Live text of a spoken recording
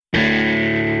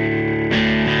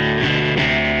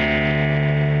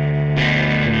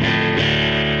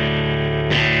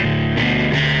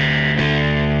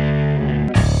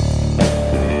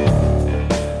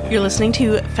listening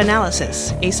to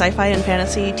Finalysis, a sci-fi and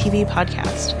fantasy TV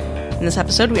podcast. In this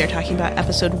episode, we are talking about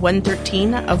episode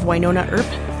 113 of Wynonna Earp,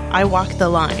 I Walk the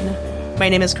Line. My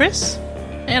name is Chris.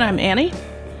 And I'm Annie.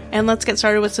 And let's get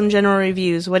started with some general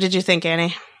reviews. What did you think,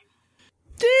 Annie?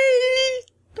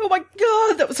 Oh my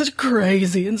god, that was such a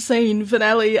crazy, insane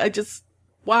finale.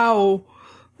 Wow.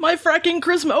 My fracking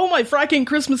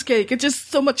Christmas cake. It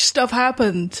just, so much stuff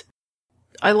happened.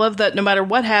 I love that no matter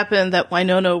what happened, that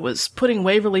Wynonna was putting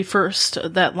Waverly first.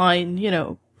 That line,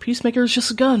 Peacemaker is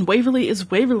just a gun. Waverly is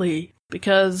Waverly.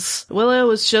 Because Willa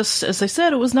was just, as I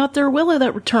said, it was not their Willa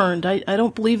that returned. I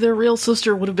don't believe their real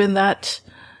sister would have been that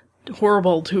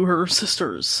horrible to her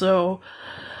sisters. So,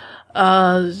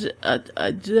 so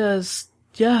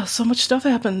much stuff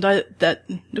happened. That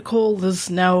Nicole is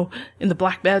now in the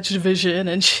Black Badge division,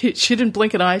 and she didn't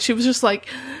blink an eye. She was just like,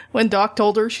 when Doc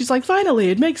told her, she's like, finally,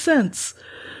 it makes sense.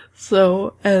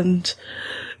 So, and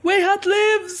Wayhat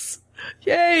lives!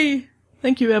 Yay!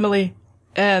 Thank you, Emily.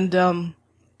 And,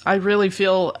 I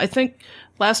think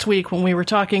last week when we were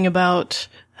talking about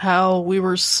how we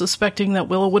were suspecting that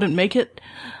Willa wouldn't make it,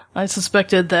 I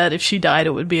suspected that if she died,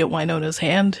 it would be at Wynonna's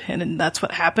hand, and that's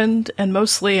what happened. And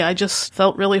mostly, I just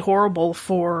felt really horrible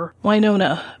for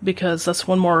Wynonna, because that's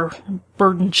one more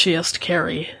burden she has to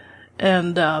carry.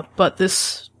 And, but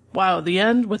the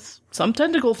end with some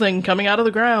tentacle thing coming out of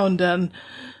the ground, and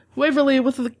Waverly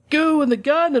with the goo and the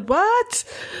gun, and what?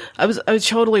 I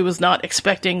totally was not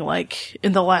expecting, like,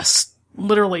 in the last,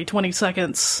 literally 20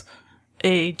 seconds,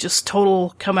 a just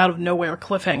total come out of nowhere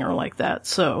cliffhanger like that.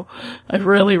 So I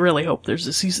really, really hope there's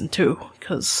a season 2,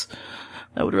 because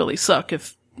that would really suck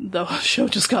if the show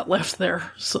just got left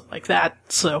there like that.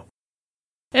 So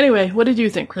anyway, what did you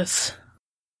think, Chris?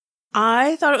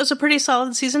 I thought it was a pretty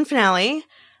solid season finale.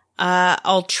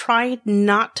 I'll try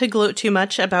not to gloat too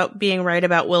much about being right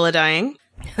about Willa dying.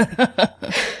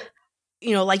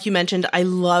 Like you mentioned, I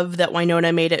love that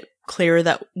Wynonna made it clear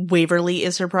that Waverly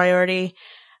is her priority.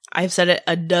 I've said it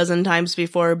a dozen times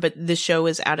before, but this show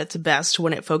is at its best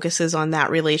when it focuses on that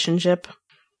relationship.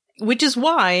 Which is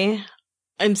why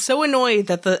I'm so annoyed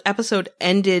that the episode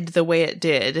ended the way it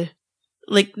did.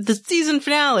 Like, the season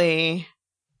finale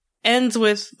ends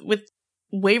with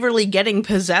Waverly getting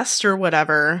possessed or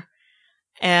whatever,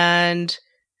 and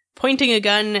pointing a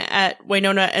gun at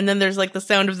Wynonna, and then there's, like, the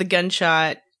sound of the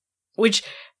gunshot, which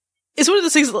is one of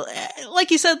those things,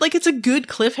 like you said, like, it's a good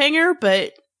cliffhanger,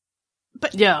 but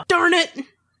yeah, darn it!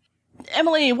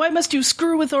 Emily, why must you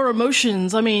screw with our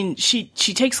emotions? I mean, she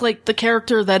takes, like, the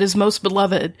character that is most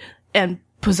beloved and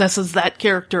possesses that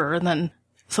character, and then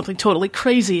something totally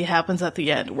crazy happens at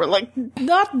the end. We're like,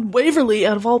 not Waverly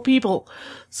out of all people.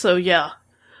 So, yeah.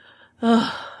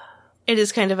 It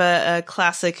is kind of a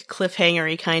classic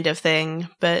cliffhanger-y kind of thing,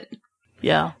 but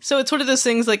yeah. So it's one of those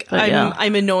things, like,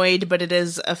 I'm annoyed, but it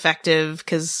is effective,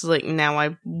 because, like, now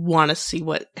I want to see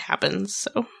what happens,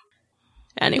 so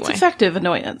anyway. It's effective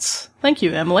annoyance. Thank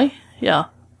you, Emily. Yeah.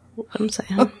 What I'm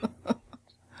saying.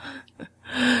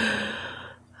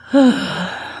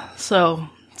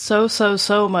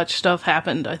 So much stuff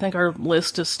happened. I think our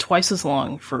list is twice as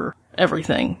long for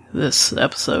everything this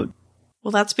episode.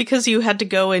 Well, that's because you had to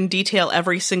go and detail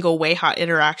every single Wayhat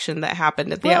interaction that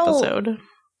happened at the episode.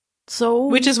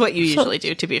 Which is what you usually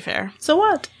do, to be fair. So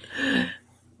what?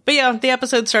 But yeah, the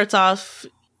episode starts off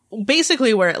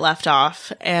basically where it left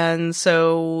off. And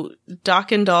so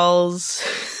Doc and Dolls,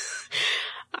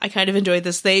 I kind of enjoyed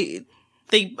this. They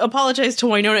apologize to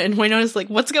Wynonna, and Wynonna's like,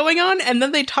 what's going on? And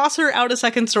then they toss her out a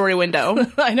second story window.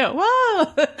 I know.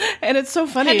 Wow. And it's so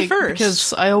funny Head first.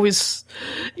 Because I always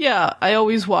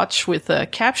watch with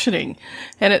captioning,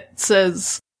 and it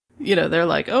says, they're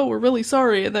like, oh, we're really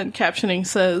sorry. And then captioning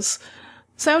says,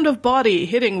 sound of body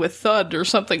hitting with thud or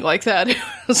something like that. It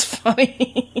was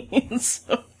funny.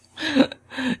 So,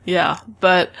 yeah,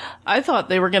 but I thought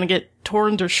they were going to get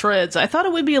torn to shreds. I thought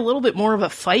it would be a little bit more of a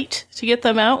fight to get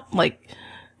them out, like,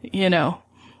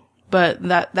 but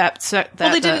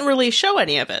they didn't really show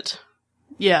any of it.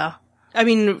 Yeah. I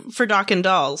mean, for Doc and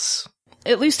Dolls.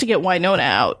 At least to get Wynonna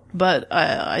out, but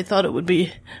I thought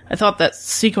that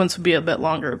sequence would be a bit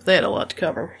longer if they had a lot to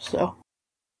cover, so.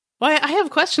 Well, I have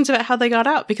questions about how they got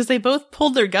out, because they both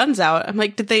pulled their guns out. I'm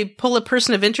like, did they pull a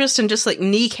person of interest and just, like,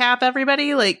 kneecap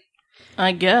everybody? Like,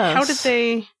 I guess. How did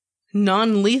they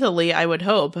non-lethally, I would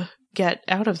hope, get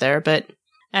out of there? But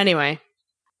anyway.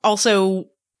 Also,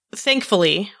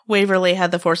 thankfully, Waverly had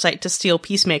the foresight to steal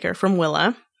Peacemaker from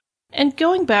Willa. And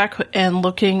going back and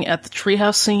looking at the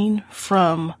treehouse scene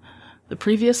from the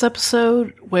previous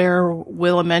episode, where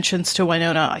Willa mentions to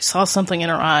Wynonna, I saw something in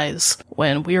her eyes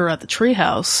when we were at the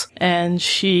treehouse, and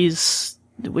she's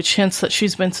which hints that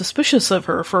she's been suspicious of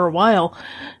her for a while.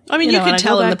 I mean, you could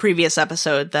tell in the previous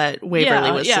episode that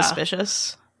Waverly was yeah.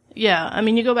 suspicious. Yeah, I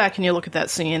mean, you go back and you look at that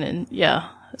scene, and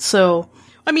so...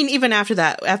 I mean, even after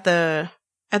that, at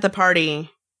the party,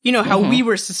 you know how we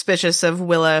were suspicious of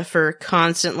Willa for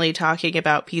constantly talking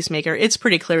about Peacemaker. It's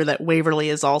pretty clear that Waverly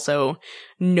is also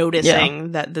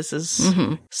noticing that this is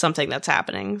something that's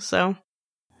happening, so...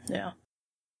 Yeah.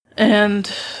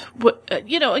 And,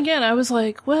 again, I was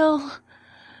like, well...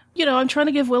 I'm trying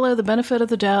to give Willa the benefit of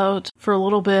the doubt for a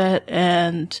little bit,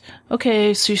 and,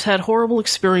 okay, she's had horrible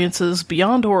experiences,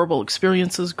 beyond horrible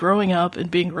experiences, growing up and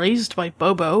being raised by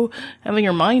Bobo, having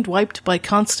her mind wiped by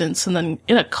Constance, and then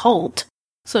in a cult.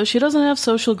 So she doesn't have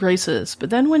social graces.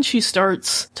 But then when she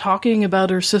starts talking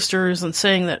about her sisters and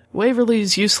saying that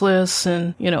Waverly's useless,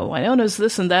 and, Wynonna's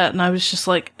this and that, and I was just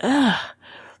like, ugh.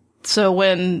 So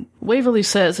when Waverly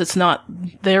says it's not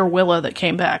their Willa that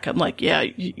came back, I'm like, yeah,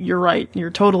 you're right.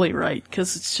 You're totally right.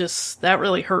 Because it's just, that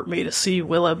really hurt me to see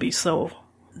Willa be so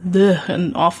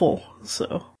and awful.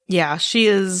 So yeah, she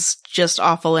is just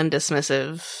awful and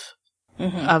dismissive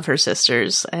of her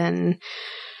sisters. And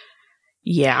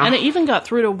yeah. And it even got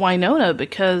through to Wynonna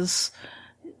because...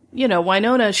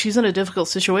 Wynonna, she's in a difficult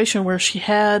situation where she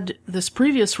had this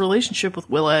previous relationship with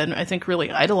Willa and I think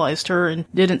really idolized her and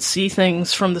didn't see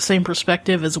things from the same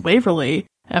perspective as Waverly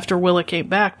after Willa came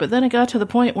back. But then it got to the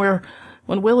point where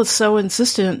when Willa's so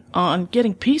insistent on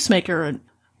getting Peacemaker and,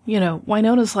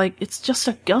 Wynonna's like, it's just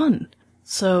a gun.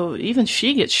 So even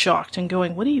she gets shocked and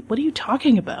going, what are you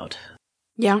talking about?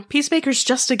 Yeah, Peacemaker's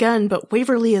just a gun, but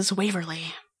Waverly is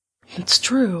Waverly. It's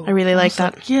true. I really like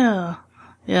that. Like, yeah.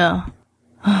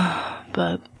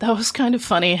 But that was kind of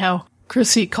funny how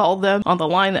Chrissy called them on the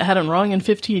line that hadn't rung in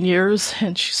 15 years,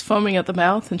 and she's foaming at the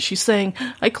mouth, and she's saying,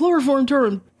 I chloroformed her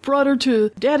and brought her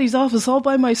to Daddy's office all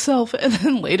by myself. And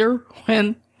then later,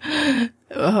 when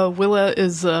Willa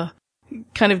is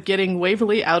kind of getting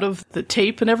Waverly out of the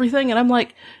tape and everything, and I'm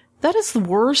like, that is the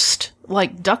worst,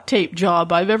 duct tape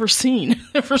job I've ever seen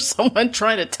for someone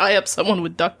trying to tie up someone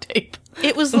with duct tape.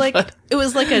 It was like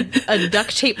a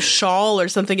duct tape shawl or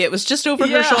something. It was just over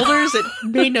her shoulders. It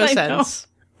made no sense.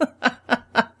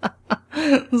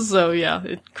 So yeah,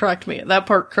 it cracked me. That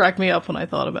part cracked me up when I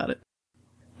thought about it.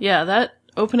 Yeah, that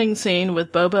opening scene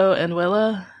with Bobo and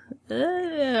Willa,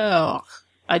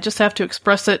 I just have to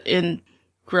express it in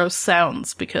gross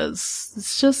sounds because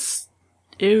it's just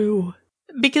ew.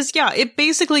 Because yeah, it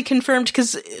basically confirmed,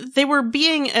 because they were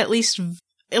being at least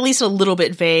a little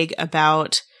bit vague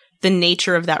about the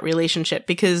nature of that relationship,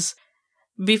 because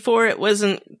before it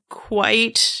wasn't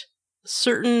quite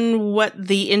certain what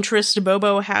the interest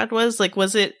Bobo had was.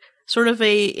 Was it sort of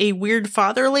a weird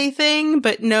fatherly thing?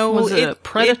 But no, was it a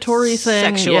predatory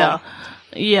thing? Sexual.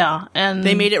 Yeah, and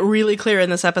they made it really clear in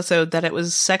this episode that it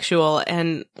was sexual,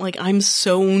 and I'm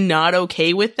so not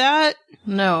okay with that.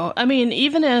 No, I mean,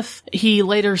 even if he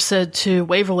later said to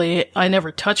Waverly, I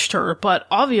never touched her, but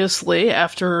obviously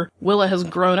after Willa has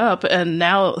grown up and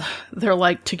now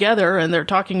they're together and they're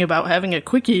talking about having a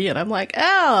quickie, and I'm like,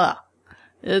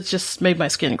 it just made my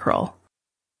skin crawl.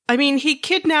 I mean, he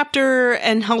kidnapped her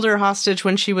and held her hostage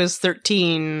when she was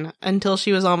 13 until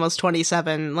she was almost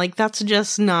 27. That's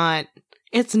just not,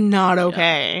 it's not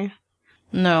okay.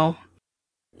 Yeah. No.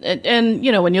 And,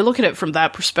 when you look at it from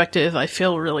that perspective, I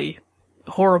feel really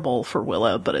horrible for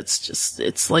Willa, but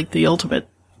it's like the ultimate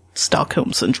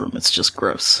Stockholm Syndrome. It's just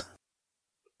gross.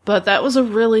 But that was a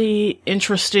really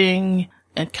interesting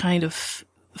and kind of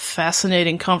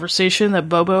fascinating conversation that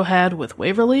Bobo had with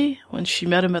Waverly when she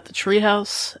met him at the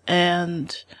treehouse,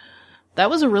 and that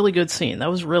was a really good scene. That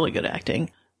was really good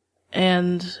acting.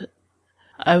 And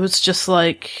I was just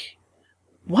like,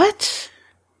 what?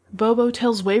 Bobo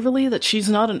tells Waverly that she's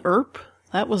not an Earp?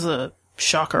 That was a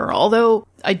shocker. Although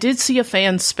I did see a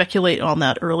fan speculate on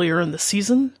that earlier in the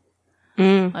season.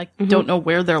 I don't know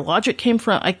where their logic came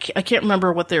from. I can't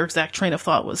remember what their exact train of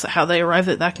thought was, how they arrived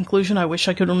at that conclusion. I wish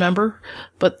I could remember.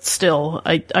 But still,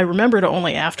 I remembered it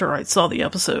only after I saw the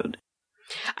episode.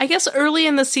 I guess early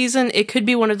in the season, it could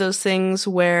be one of those things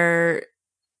where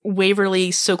Waverly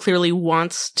so clearly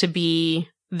wants to be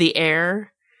the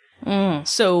heir.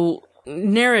 So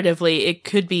narratively, it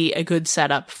could be a good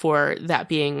setup for that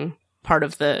being part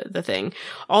of the thing.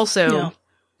 Also,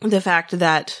 the fact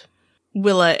that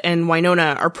Willa and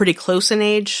Wynonna are pretty close in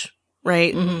age,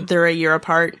 right? They're a year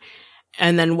apart.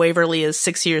 And then Waverly is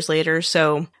 6 years later.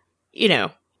 So,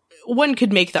 one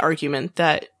could make the argument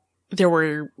that there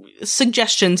were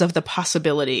suggestions of the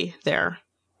possibility there.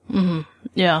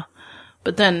 Yeah.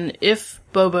 But then if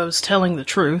Bobo's telling the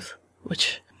truth,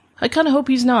 which I kind of hope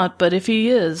he's not, but if he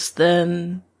is,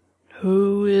 then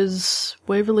who is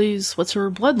Waverly's, what's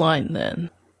her bloodline then?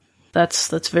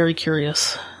 That's very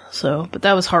curious. So, but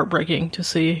that was heartbreaking to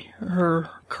see her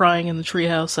crying in the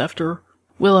treehouse after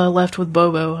Willa left with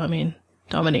Bobo. I mean,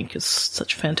 Dominique is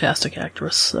such a fantastic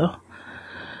actress, so.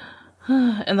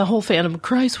 And the whole fandom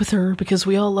cries with her because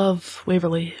we all love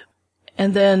Waverly.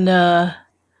 And then,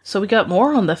 so we got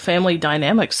more on the family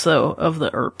dynamics, though, of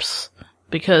the Earps.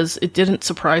 Because it didn't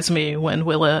surprise me when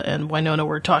Willa and Wynonna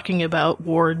were talking about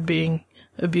Ward being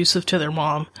abusive to their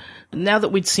mom. Now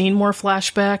that we'd seen more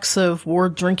flashbacks of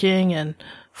Ward drinking and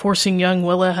forcing young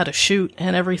Willa how to shoot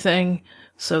and everything,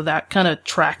 so that kind of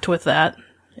tracked with that.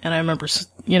 And I remember,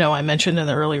 I mentioned in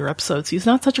the earlier episodes, he's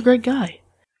not such a great guy.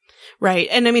 Right.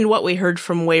 And I mean, what we heard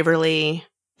from Waverly,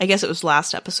 I guess it was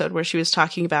last episode where she was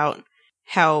talking about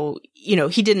how,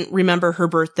 he didn't remember her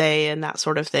birthday and that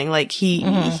sort of thing. Like,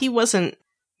 he wasn't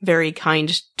very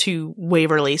kind to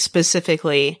Waverly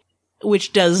specifically,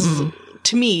 which does,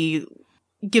 to me,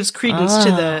 gives credence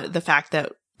to the fact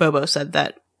that Bobo said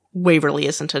that Waverly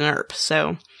isn't an Earp.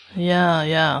 So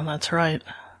yeah, that's right.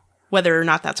 Whether or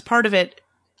not that's part of it,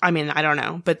 I mean, I don't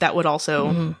know, but that would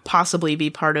also possibly be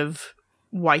part of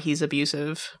why he's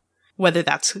abusive, whether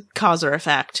that's cause or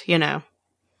effect,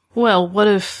 Well, what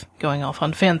if, going off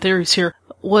on fan theories here,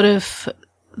 what if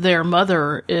their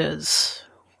mother is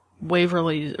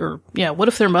Waverly, what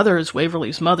if their mother is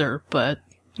Waverly's mother, but,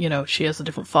 she has a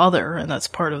different father, and that's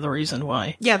part of the reason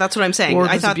why. Yeah, that's what I'm saying.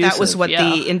 I thought abusive. That was what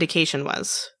the indication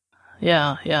was.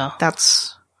 Yeah.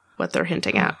 That's what they're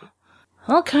hinting at.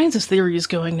 All kinds of theories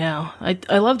going now.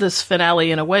 I love this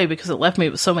finale in a way because it left me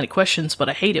with so many questions, but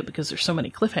I hate it because there's so many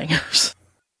cliffhangers.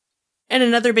 And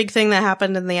another big thing that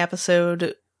happened in the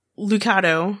episode,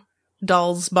 Lucado,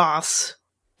 Doll's boss,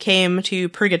 came to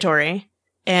Purgatory,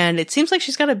 and it seems like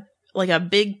she's got a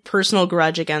big personal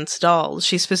grudge against Doll.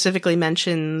 She specifically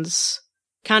mentions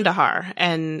Kandahar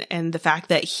and the fact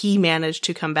that he managed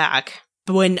to come back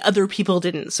when other people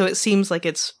didn't. So it seems like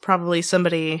it's probably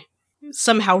somebody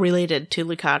somehow related to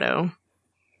Lucado.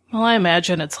 Well, I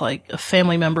imagine it's like a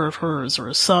family member of hers or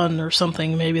a son or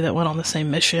something maybe that went on the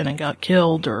same mission and got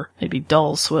killed, or maybe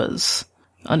Dulce was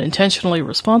unintentionally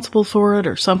responsible for it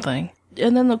or something.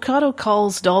 And then Lucado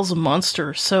calls Dulce a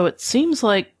monster, so it seems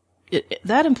like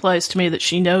that implies to me that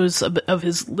she knows of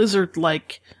his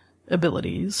lizard-like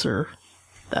abilities, or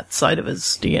that side of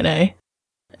his DNA.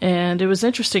 And it was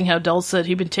interesting how Dulce said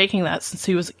he'd been taking that since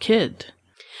he was a kid.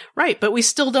 Right, but we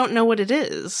still don't know what it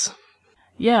is.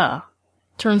 Yeah.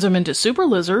 Turns him into Super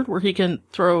Lizard, where he can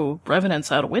throw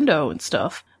revenants out a window and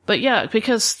stuff. But yeah,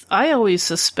 because I always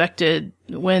suspected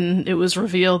when it was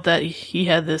revealed that he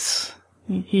had his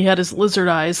lizard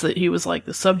eyes, that he was like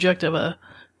the subject of a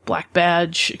Black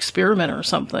Badge experiment or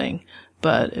something.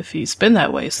 But if he's been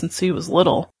that way since he was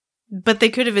little. But they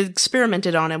could have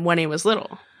experimented on him when he was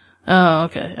little. Oh,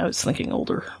 okay. I was thinking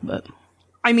older, but...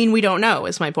 I mean, we don't know,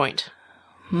 is my point.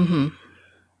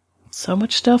 So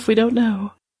much stuff we don't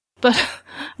know. But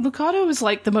Lucado is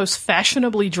like the most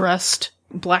fashionably dressed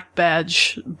Black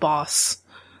Badge boss.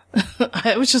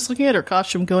 I was just looking at her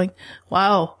costume going,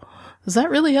 wow, does that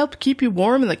really help keep you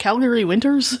warm in the Calgary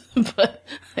winters? But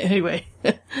anyway,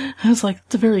 I was like,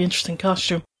 it's a very interesting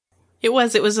costume. It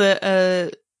was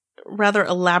a rather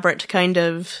elaborate kind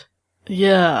of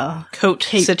coat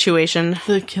situation.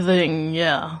 The thing,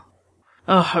 yeah.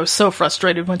 Oh, I was so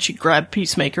frustrated when she grabbed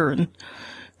Peacemaker and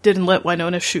didn't let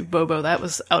Wynonna shoot Bobo. That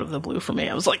was out of the blue for me.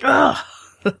 I was like, ugh.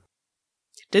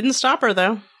 Didn't stop her,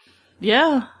 though.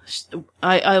 Yeah.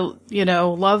 I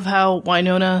love how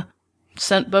Wynonna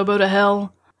sent Bobo to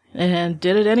hell and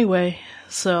did it anyway.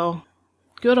 So,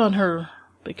 good on her.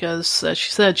 Because, as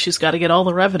she said, she's got to get all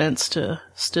the revenants to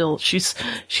still... She's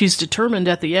determined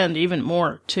at the end even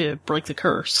more to break the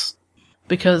curse.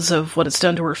 Because of what it's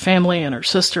done to her family and her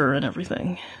sister and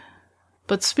everything.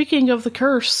 But speaking of the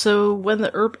curse, so when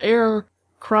the Earp heir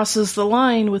crosses the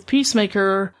line with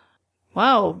Peacemaker,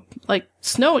 wow, like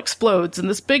snow explodes and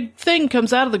this big thing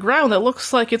comes out of the ground that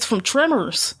looks like it's from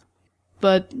Tremors.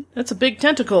 But it's a big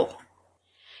tentacle.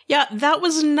 Yeah, that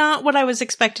was not what I was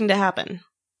expecting to happen.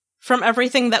 From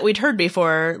everything that we'd heard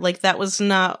before, like that was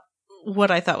not what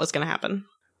I thought was going to happen.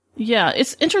 Yeah,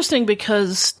 it's interesting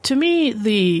because, to me,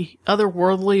 the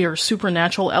otherworldly or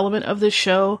supernatural element of this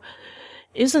show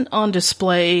isn't on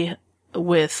display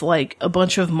with, like, a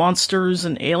bunch of monsters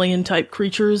and alien-type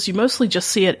creatures. You mostly just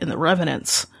see it in the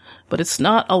Revenants, but it's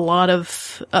not a lot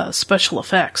of special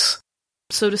effects.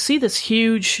 So to see this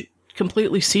huge,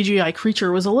 completely CGI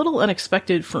creature was a little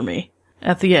unexpected for me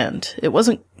at the end. It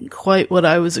wasn't quite what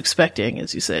I was expecting,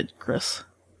 as you said, Chris.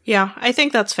 Yeah, I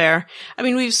think that's fair. I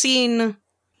mean, we've seen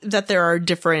that there are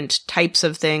different types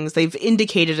of things. They've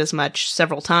indicated as much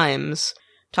several times,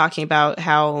 talking about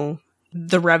how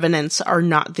the revenants are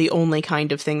not the only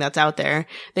kind of thing that's out there.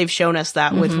 They've shown us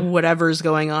that with whatever's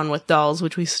going on with dolls,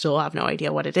 which we still have no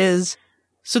idea what it is.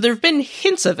 So there have been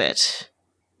hints of it.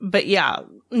 But yeah,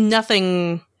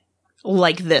 nothing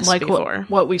like this like before.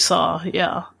 What we saw,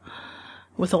 yeah.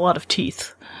 With a lot of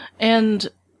teeth. And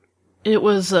it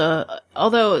was,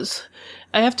 although it was,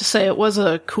 I have to say it was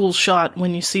a cool shot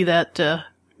when you see that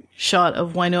shot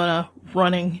of Wynonna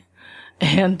running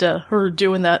and her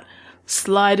doing that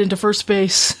slide into first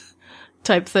base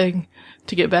type thing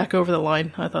to get back over the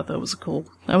line. I thought that was cool.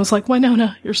 I was like,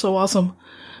 Wynonna, you're so awesome.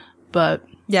 But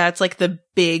yeah, it's like the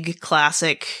big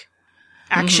classic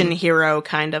action hero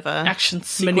kind of a action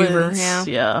maneuver.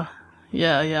 Yeah.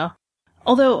 Yeah.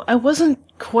 Although I wasn't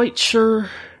quite sure,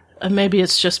 maybe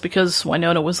it's just because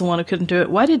Wynonna was the one who couldn't do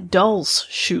it. Why did dolls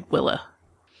shoot Willa?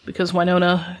 Because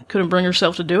Wynonna couldn't bring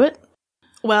herself to do it?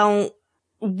 Well,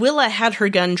 Willa had her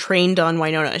gun trained on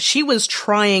Wynonna. She was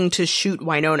trying to shoot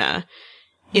Wynonna.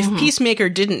 If Peacemaker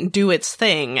didn't do its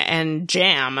thing and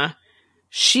jam,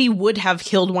 she would have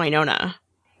killed Wynonna.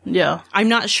 Yeah. I'm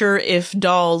not sure if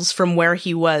Dolls, from where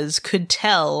he was, could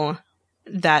tell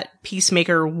that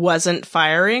Peacemaker wasn't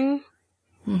firing.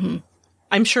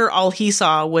 I'm sure all he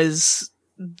saw was,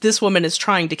 this woman is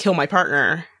trying to kill my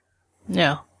partner.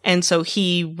 Yeah. And so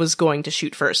he was going to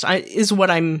shoot first,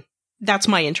 that's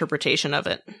my interpretation of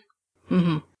it.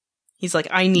 He's like,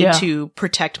 I need to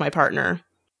protect my partner.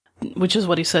 Which is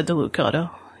what he said to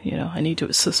Lucado. I need to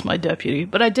assist my deputy.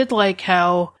 But I did like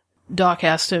how Doc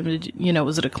asked him,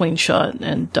 was it a clean shot?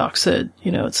 And Doc said,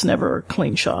 it's never a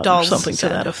clean shot. Dolls or something to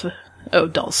that effect. Oh,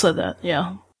 Dolls said that,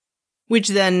 yeah. Which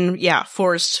then,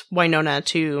 forced Wynonna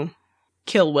to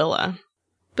kill Willa.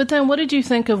 But then what did you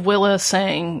think of Willa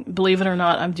saying, believe it or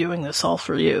not, I'm doing this all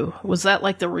for you? Was that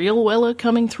like the real Willa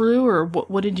coming through, or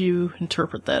what did you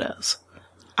interpret that as?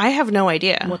 I have no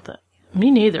idea.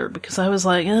 Me neither, because I was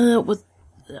like,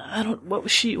 what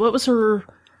was her...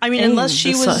 I mean, unless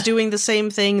she was doing the same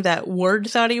thing that Ward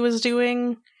thought he was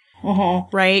doing,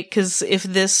 right? Because if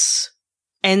this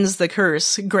ends the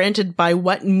curse, granted, by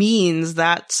what means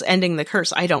that's ending the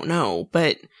curse, I don't know,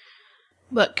 but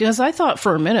because I thought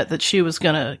for a minute that she was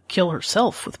going to kill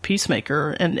herself with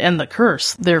Peacemaker and end the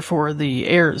curse, therefore the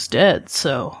heir is dead,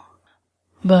 so...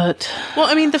 But... Well,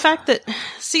 I mean, the fact that...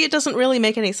 See, it doesn't really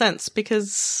make any sense,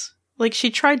 because, she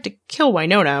tried to kill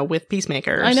Wynonna with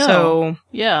Peacemaker. I know. So...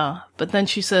 Yeah, but then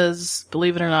she says,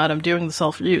 believe it or not, I'm doing this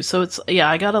all for you. So it's... Yeah,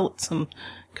 I got some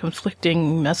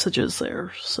conflicting messages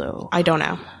there, so... I don't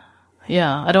know.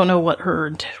 Yeah, I don't know what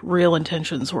her real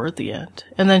intentions were at the end.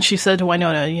 And then she said to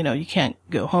Wynonna, you can't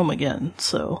go home again,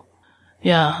 so...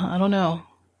 Yeah, I don't know.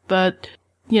 But,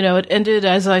 it ended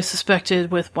as I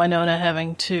suspected with Wynonna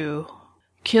having to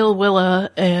kill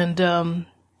Willa, and,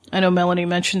 I know Melanie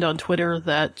mentioned on Twitter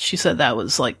that she said that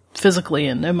was, physically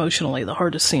and emotionally the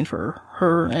hardest scene for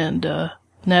her and,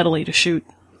 Natalie to shoot,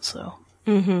 so...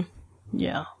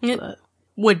 Yeah. It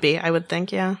would be, I would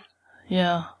think, yeah.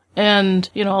 Yeah. And,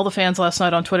 all the fans last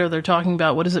night on Twitter, they're talking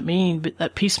about what does it mean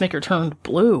that Peacemaker turned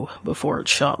blue before it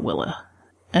shot Willa.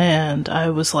 And I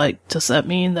was like, does that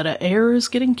mean that an heir is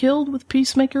getting killed with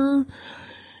Peacemaker?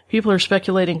 People are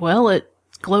speculating, well, it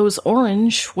glows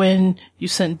orange when you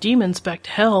send demons back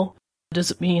to hell.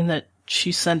 Does it mean that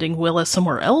she's sending Willa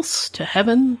somewhere else, to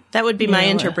heaven? That would be my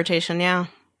interpretation, yeah.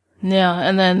 Yeah,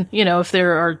 and then, if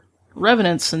there are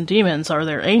revenants and demons, are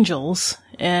there angels?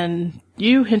 And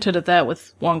you hinted at that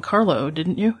with Juan Carlo,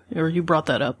 didn't you? Or you brought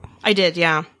that up? I did,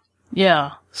 yeah.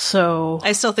 Yeah, so...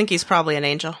 I still think he's probably an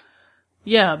angel.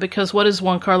 Yeah, because what does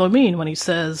Juan Carlo mean when he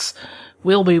says,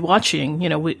 we'll be watching,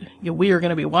 we are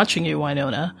going to be watching you,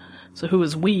 Wynonna. So who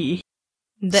is we?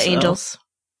 The angels.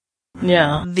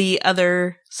 Yeah. The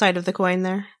other side of the coin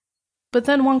there. But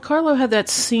then Juan Carlo had that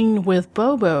scene with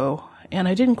Bobo, and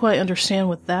I didn't quite understand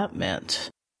what that meant.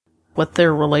 What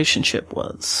their relationship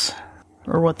was.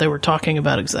 Or what they were talking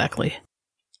about exactly.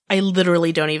 I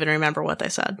literally don't even remember what they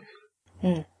said.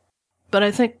 But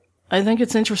I think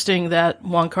it's interesting that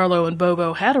Juan Carlo and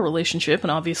Bobo had a relationship and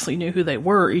obviously knew who they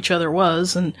were, each other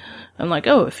was, and I'm like,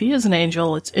 oh, if he is an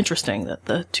angel, it's interesting that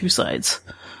the two sides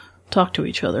talk to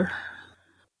each other.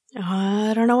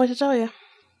 I don't know what to tell you.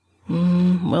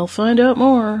 We'll find out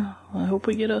more. I hope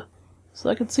we get a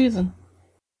second season.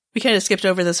 We kind of skipped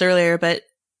over this earlier, but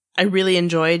I really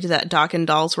enjoyed that Doc and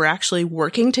Dolls were actually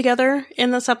working together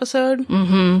in this episode.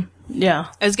 Yeah.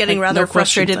 I was getting rather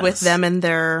frustrated with them and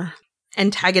their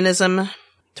antagonism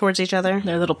towards each other.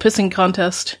 Their little pissing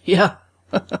contest. Yeah.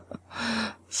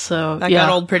 So, that got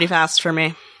old pretty fast for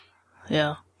me.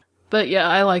 Yeah. But yeah,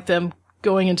 I like them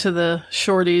going into the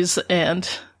shorties, and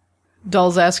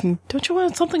Doll's asking, don't you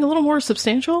want something a little more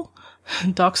substantial?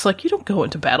 And Doc's like, you don't go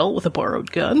into battle with a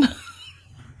borrowed gun.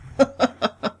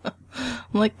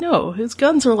 I'm like, no, his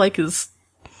guns are like his,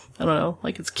 I don't know,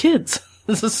 like his kids.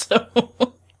 So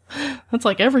that's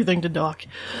like everything to Doc.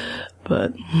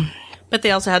 But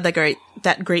they also had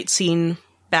that great scene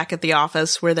back at the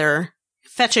office where they're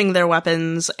fetching their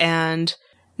weapons, and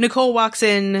Nicole walks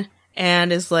in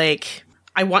and is like,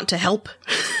 I want to help.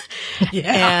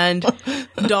 yeah. And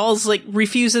Dolls like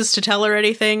refuses to tell her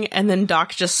anything, and then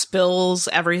Doc just spills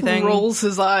everything. Rolls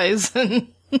his eyes and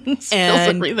spills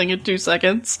everything in 2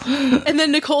 seconds. And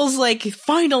then Nicole's like,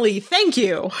 finally, thank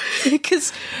you.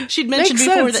 Because she'd mentioned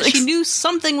before that she knew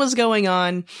something was going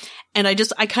on. And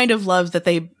I kind of love that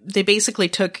they basically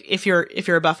took, if you're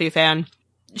a Buffy fan,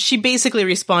 she basically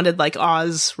responded like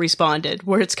Oz responded,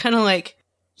 where it's kind of like,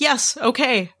 yes,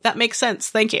 okay, that makes sense,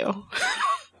 thank you.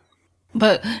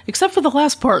 But, except for the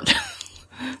last part.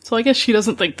 So I guess she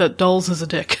doesn't think that Dolls is a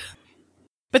dick.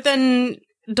 But then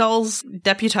Dolls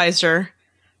deputized her,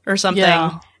 or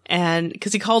something, and,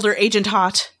 because he called her Agent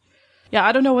Hot. Yeah,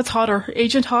 I don't know what's hotter,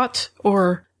 Agent Hot,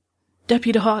 or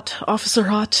Deputy Hot, Officer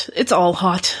Hot. It's all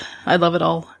hot. I love it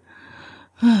all.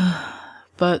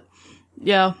 But,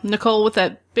 yeah, Nicole with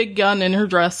that big gun in her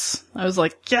dress. I was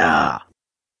like, yeah!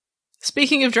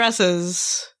 Speaking of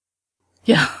dresses...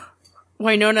 Yeah.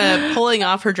 Wynonna pulling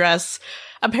off her dress.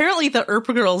 Apparently the Earp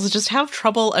girls just have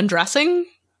trouble undressing.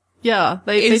 Yeah,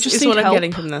 they just need what help. I'm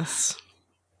getting from this.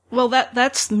 Well,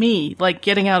 that's me, like,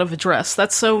 getting out of a dress.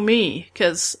 That's so me,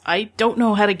 because I don't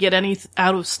know how to get any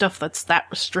out of stuff that's that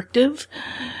restrictive.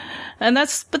 And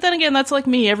but then again, that's like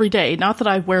me every day. Not that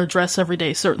I wear a dress every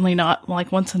day, certainly not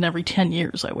like once in every 10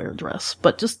 years I wear a dress,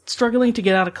 but just struggling to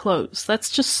get out of clothes.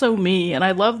 That's just so me, and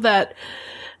I love that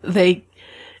they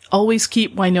always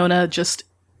keep Wynonna just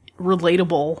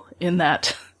relatable in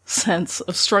that sense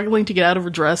of struggling to get out of her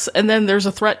dress, and then there's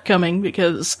a threat coming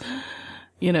because,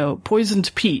 you know,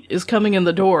 Poisoned Pete is coming in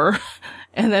the door,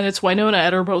 and then it's Wynonna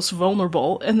at her most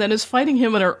vulnerable, and then is fighting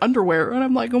him in her underwear, and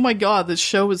I'm like, oh my god, this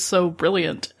show is so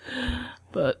brilliant.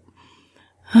 But,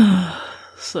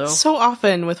 so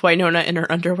often with Wynonna in her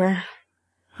underwear.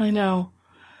 I know.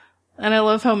 And I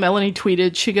love how Melanie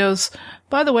tweeted, she goes,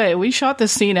 by the way, we shot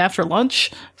this scene after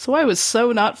lunch, so I was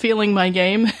so not feeling my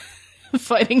game,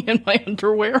 fighting in my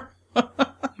underwear.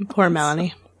 Poor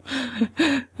Melanie.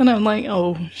 And I'm like,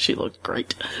 oh, she looked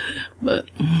great. But,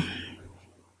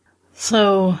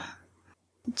 so,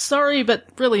 sorry, but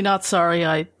really not sorry.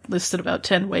 I listed about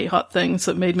 10 way hot things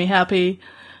that made me happy.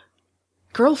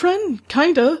 Girlfriend?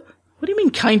 Kinda. What do you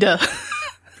mean, kinda?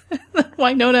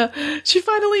 Wynonna, she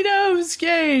finally knows,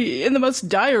 yay, in the most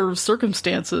dire of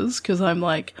circumstances, because I'm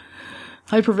like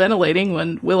hyperventilating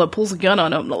when Willa pulls a gun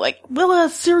on him. I'm like, Willa,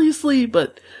 seriously?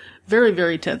 But very,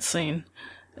 very tense scene.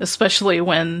 Especially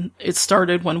when it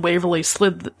started when Waverly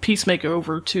slid the Peacemaker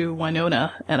over to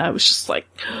Wynonna, and I was just like,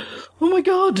 oh my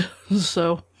god.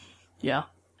 So, yeah.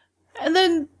 And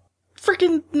then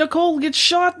freaking Nicole gets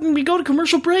shot, and we go to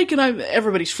commercial break, and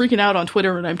everybody's freaking out on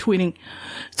Twitter, and I'm tweeting,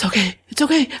 it's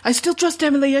okay, I still trust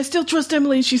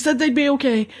Emily, she said they'd be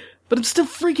okay, but I'm still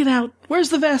freaking out, where's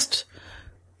the vest?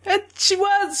 And she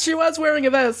was wearing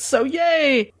a vest, so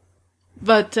yay!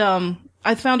 But,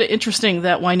 I found it interesting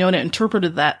that Wynonna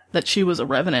interpreted that she was a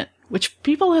Revenant, which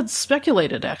people had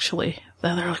speculated, actually.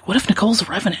 They're like, what if Nicole's a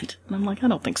Revenant? And I'm like, I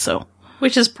don't think so.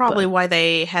 Which is probably why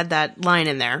they had that line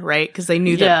in there, right? Because they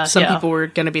knew that some people were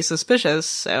going to be suspicious,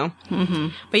 so. Mm-hmm.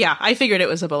 But yeah, I figured it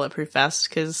was a bulletproof vest,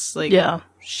 because, like,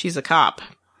 she's a cop.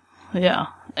 Yeah.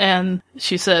 And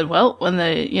she said, well, when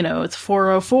they, it's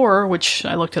 404, which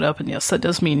I looked it up, and yes, that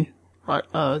does mean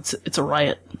it's a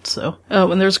riot. So,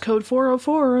 when there's code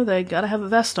 404, they gotta have a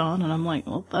vest on, and I'm like,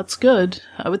 well, that's good.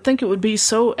 I would think it would be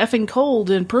so effing cold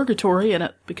in Purgatory,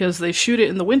 and because they shoot it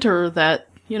in the winter, that,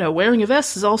 wearing a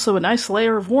vest is also a nice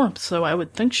layer of warmth, so I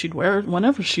would think she'd wear it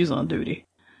whenever she's on duty.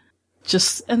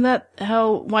 And that,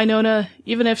 how Wynonna,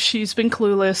 even if she's been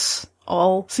clueless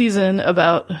all season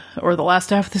or the last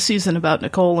half of the season about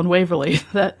Nicole and Waverly,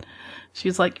 that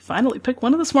she's like, finally pick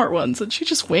one of the smart ones, and she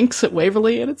just winks at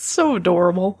Waverly, and it's so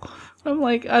adorable. I'm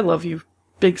like, I love you,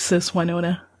 big sis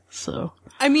Wynonna. So.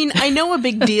 I mean, I know a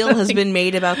big deal has been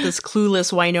made about this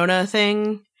clueless Wynonna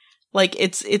thing. Like,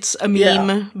 it's a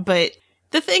meme, but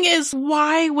the thing is,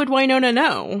 why would Wynonna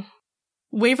know?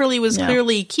 Waverly was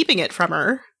clearly keeping it from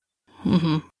her.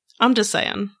 Mm-hmm. I'm just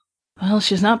saying. Well,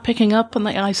 she's not picking up on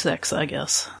the eye sex, I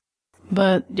guess.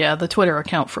 But, yeah, the Twitter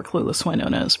account for Clueless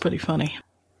Wynonna is pretty funny.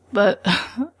 But,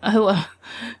 I love,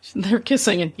 they're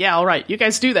kissing, and yeah, alright, you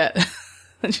guys do that.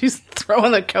 And she's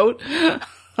throwing the coat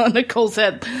on Nicole's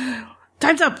head.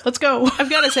 time's up, let's go. I've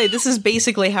got to say, this is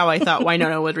basically how I thought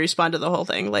Wynonna would respond to the whole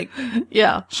thing. Like,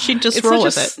 yeah, she'd just roll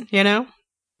with it, you know?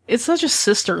 It's such a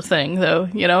sister thing, though,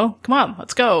 you know? Come on,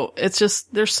 let's go. It's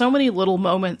just, there's so many little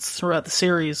moments throughout the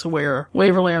series where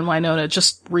Waverly and Wynonna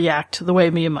just react the way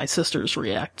me and my sisters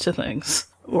react to things.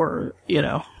 Or, you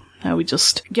know, how we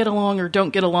just get along or don't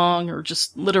get along, or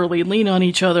just literally lean on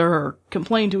each other or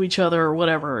complain to each other or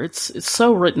whatever. It's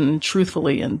so written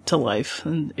truthfully into life,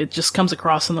 and it just comes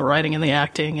across in the writing and the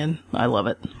acting, and I love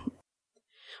it.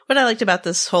 What I liked about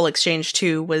this whole exchange,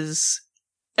 too, was,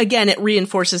 again, it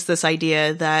reinforces this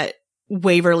idea that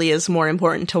Waverly is more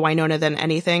important to Wynonna than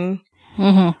anything,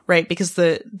 right? Because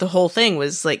the whole thing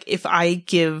was like, if I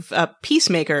give up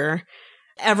Peacemaker,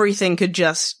 everything could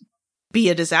just be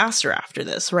a disaster after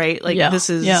this, right? Like, this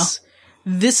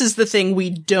is the thing we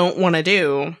don't want to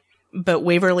do, but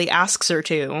Waverly asks her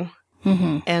to,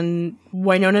 and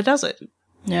Wynonna does it.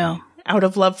 Yeah. Out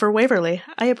of love for Waverly.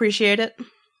 I appreciate it.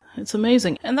 It's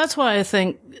amazing. And that's why I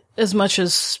think, as much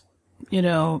as, you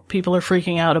know, people are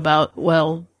freaking out about,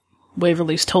 well,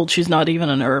 Waverly's told she's not even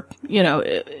an Earp, you know,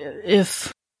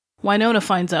 if Wynonna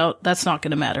finds out, that's not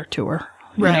going to matter to her.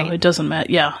 You know, it doesn't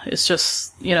matter. Yeah, it's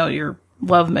just, you know, your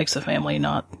love makes a family,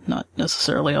 not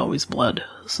necessarily always blood.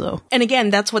 So, and again,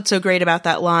 that's what's so great about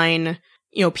that line.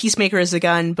 You know, Peacemaker is a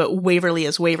gun, but Waverly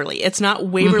is Waverly. It's not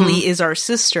Waverly is our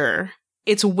sister.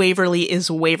 It's Waverly is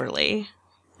Waverly.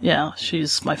 Yeah,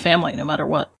 she's my family no matter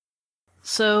what.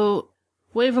 So,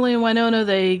 Waverly and Wynonna,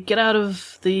 they get out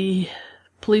of the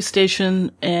police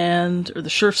station or the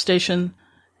sheriff station,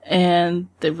 and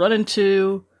they run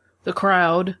into the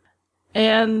crowd,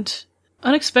 and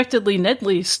unexpectedly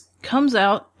Nedley comes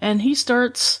out and he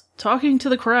starts talking to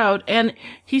the crowd, and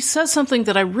he says something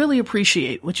that I really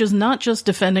appreciate, which is not just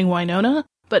defending Wynonna,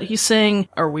 but he's saying,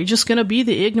 are we just going to be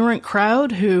the ignorant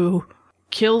crowd who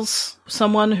kills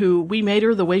someone who we made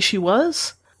her the way she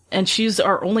was? And she's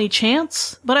our only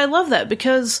chance? But I love that,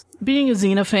 because being a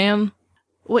Xena fan,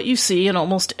 what you see in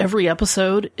almost every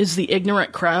episode is the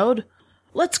ignorant crowd.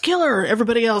 Let's kill her!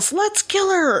 Everybody else, let's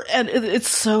kill her! And it's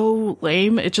so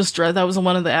lame. It just that was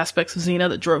one of the aspects of Xena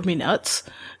that drove me nuts.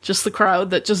 Just the crowd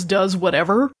that just does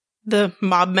whatever. The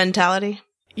mob mentality?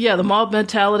 Yeah, the mob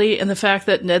mentality, and the fact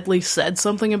that Nedley said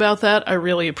something about that, I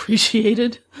really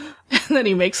appreciated. And then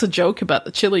he makes a joke about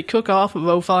the chili cook-off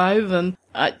of 05, and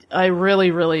I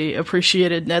really, really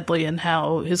appreciated Nedley and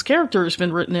how his character has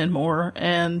been written in more,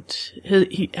 and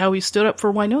how he stood up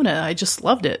for Wynonna. I just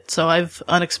loved it. So I've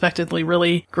unexpectedly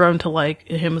really grown to like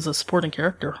him as a supporting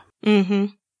character.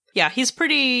 Yeah, he's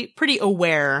pretty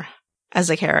aware as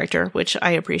a character, which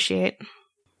I appreciate.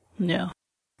 Yeah.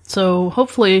 So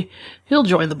hopefully he'll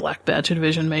join the Black Badge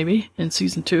Division maybe in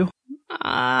season 2.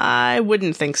 I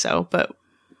wouldn't think so, but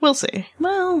we'll see.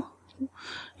 Well,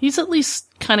 he's at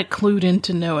least kind of clued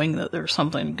into knowing that there's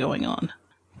something going on.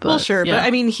 But, well, sure, yeah. But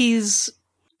I mean, he's,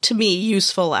 to me,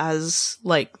 useful as,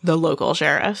 like, the local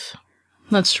sheriff.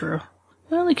 That's true.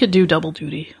 Well, he could do double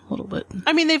duty a little bit.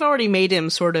 I mean, they've already made him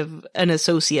sort of an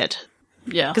associate.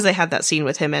 Yeah. Because they had that scene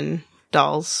with him in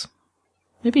Dolls.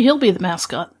 Maybe he'll be the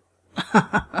mascot.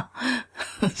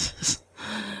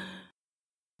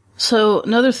 So,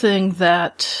 another thing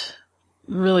that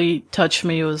really touched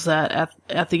me was that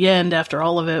at the end, after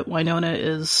all of it, Wynonna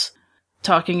is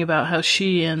talking about how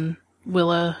she and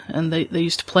Willa, and they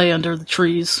used to play under the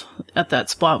trees at that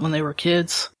spot when they were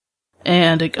kids,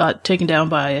 and it got taken down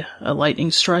by a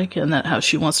lightning strike, and that how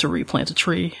she wants to replant a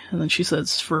tree, and then she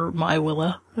says, for my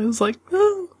Willa. I was like,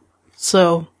 oh.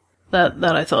 So, that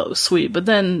I thought was sweet. But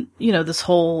then, you know, this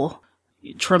whole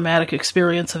traumatic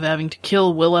experience of having to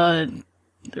kill Willa, and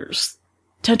there's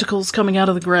tentacles coming out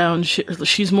of the ground.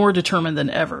 She's more determined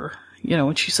than ever, you know,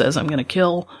 when she says, I'm going to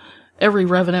kill every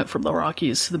revenant from the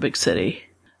Rockies to the big city.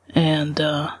 And,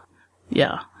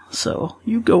 yeah, so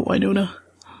you go, Wynonna.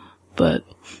 But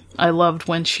I loved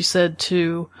when she said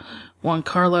to Juan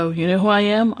Carlo, you know who I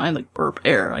am? I'm the Earp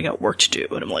heir. I got work to do.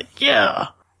 And I'm like, yeah.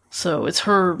 So it's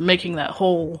her making that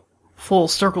whole full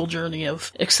circle journey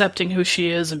of accepting who she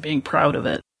is and being proud of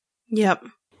it. Yep.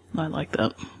 I like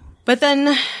that. But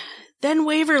then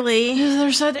Waverly,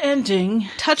 there's that ending,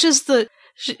 touches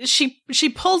she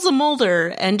pulls a molder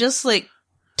and just like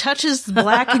touches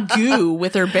black goo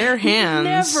with her bare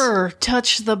hands. Never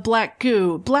touch the black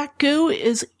goo. Black goo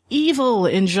is evil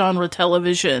in genre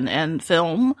television and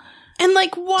film. And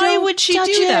like, why would she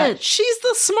do that? She's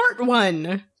the smart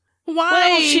one.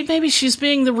 Why? Well, maybe she's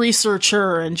being the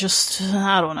researcher and just,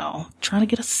 I don't know, trying to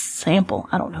get a sample.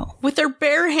 I don't know. With her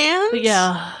bare hands? But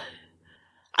yeah.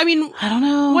 I mean, I don't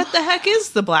know. What the heck is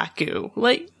the black goo?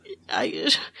 Like,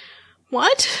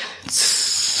 what?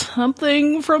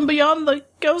 something from beyond the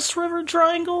Ghost River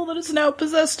Triangle that has now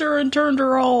possessed her and turned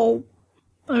her all...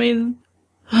 I mean,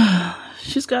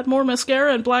 she's got more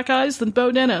mascara and black eyes than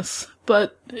Bo Dennis,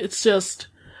 but it's just...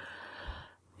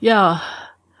 Yeah.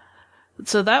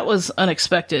 So that was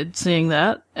unexpected, seeing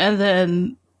that. And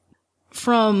then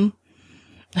from...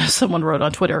 Someone wrote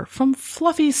on Twitter, from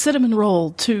fluffy cinnamon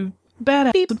roll to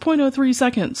badass in 0.03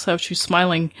 seconds, how she's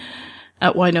smiling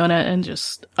at Wynonna and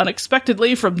just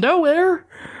unexpectedly from nowhere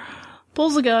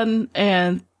pulls a gun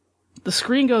and the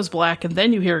screen goes black and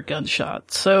then you hear a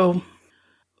gunshot. So,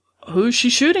 who's she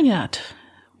shooting at?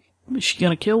 Is she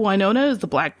gonna kill Wynonna? Is the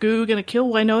black goo gonna kill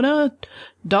Wynonna?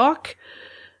 Doc?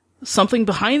 Something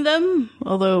behind them?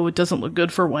 Although it doesn't look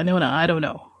good for Wynonna, I don't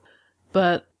know.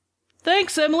 But,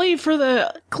 thanks, Emily, for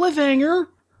the cliffhanger.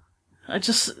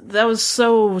 That was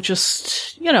so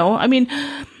just, I mean,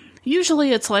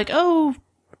 usually it's like, oh,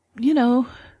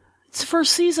 it's the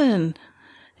first season.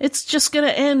 It's just gonna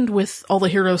end with all the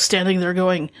heroes standing there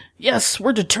going, yes,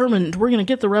 we're determined, we're gonna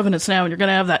get the Revenants now, and you're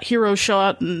gonna have that hero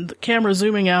shot and the camera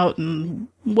zooming out and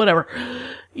whatever.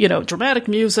 Dramatic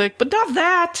music, but not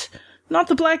that! Not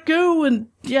the black goo, and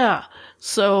yeah.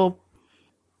 So,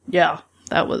 yeah,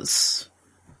 that was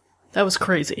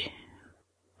crazy.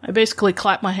 I basically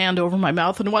clapped my hand over my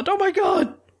mouth and went, oh my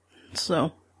god!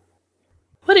 So,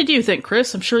 what did you think,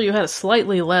 Chris? I'm sure you had a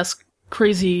slightly less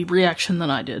crazy reaction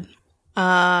than I did.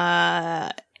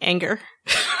 Anger.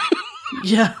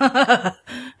 Yeah.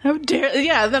 How dare...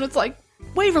 Yeah, then it's like,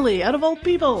 Waverly, out of all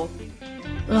people.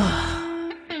 Ugh.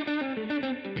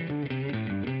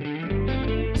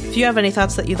 If you have any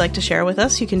thoughts that you'd like to share with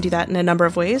us, you can do that in a number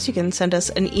of ways. You can send us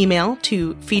an email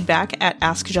to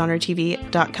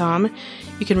feedback@askgenretv.com.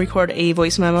 You can record a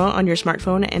voice memo on your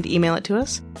smartphone and email it to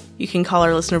us. You can call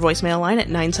our listener voicemail line at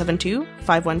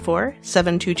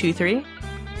 972-514-7223. You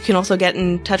can also get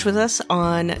in touch with us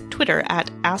on Twitter at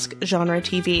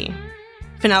AskGenreTV.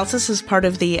 Finalysis is part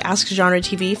of the Ask Genre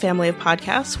TV family of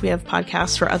podcasts. We have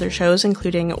podcasts for other shows,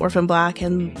 including Orphan Black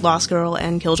and Lost Girl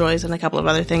and Killjoys and a couple of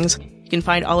other things. You can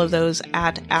find all of those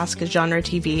at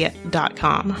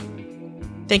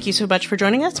AskGenreTV.com. Thank you so much for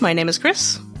joining us. My name is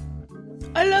Chris.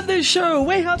 I love this show.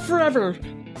 Way Hot Forever.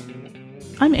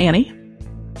 I'm Annie.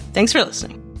 Thanks for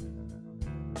listening.